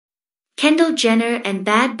Kendall Jenner and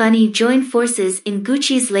Bad Bunny join forces in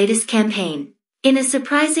Gucci's latest campaign. In a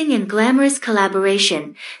surprising and glamorous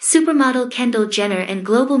collaboration, supermodel Kendall Jenner and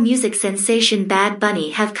global music sensation Bad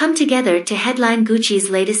Bunny have come together to headline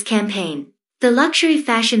Gucci's latest campaign. The luxury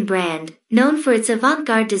fashion brand, known for its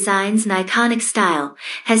avant-garde designs and iconic style,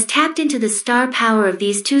 has tapped into the star power of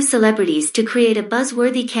these two celebrities to create a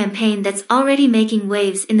buzzworthy campaign that's already making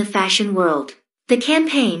waves in the fashion world. The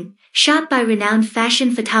campaign, shot by renowned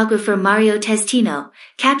fashion photographer Mario Testino,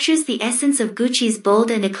 captures the essence of Gucci's bold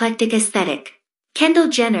and eclectic aesthetic. Kendall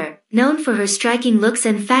Jenner, known for her striking looks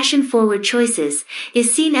and fashion-forward choices,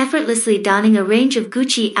 is seen effortlessly donning a range of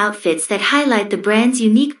Gucci outfits that highlight the brand's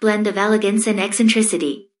unique blend of elegance and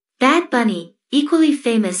eccentricity. Bad Bunny, equally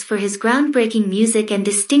famous for his groundbreaking music and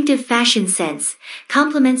distinctive fashion sense,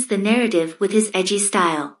 complements the narrative with his edgy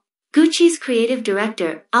style. Gucci's creative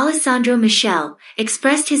director, Alessandro Michele,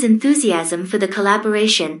 expressed his enthusiasm for the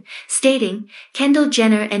collaboration, stating, "Kendall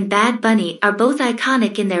Jenner and Bad Bunny are both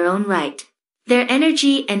iconic in their own right. Their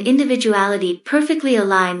energy and individuality perfectly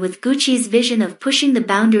align with Gucci's vision of pushing the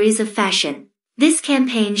boundaries of fashion. This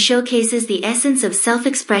campaign showcases the essence of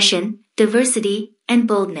self-expression, diversity, and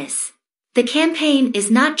boldness." The campaign is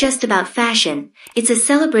not just about fashion, it's a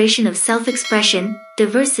celebration of self-expression,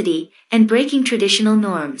 diversity, and breaking traditional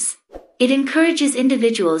norms. It encourages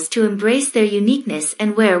individuals to embrace their uniqueness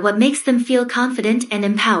and wear what makes them feel confident and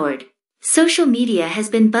empowered. Social media has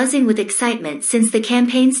been buzzing with excitement since the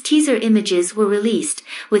campaign's teaser images were released,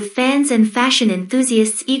 with fans and fashion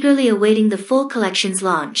enthusiasts eagerly awaiting the full collection's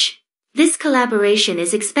launch. This collaboration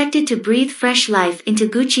is expected to breathe fresh life into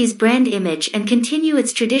Gucci's brand image and continue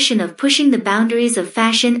its tradition of pushing the boundaries of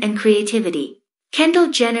fashion and creativity. Kendall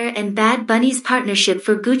Jenner and Bad Bunny's partnership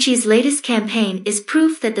for Gucci's latest campaign is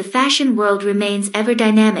proof that the fashion world remains ever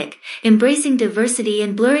dynamic, embracing diversity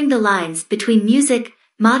and blurring the lines between music,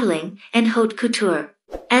 modeling, and haute couture.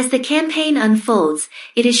 As the campaign unfolds,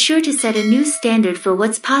 it is sure to set a new standard for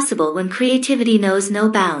what's possible when creativity knows no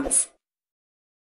bounds.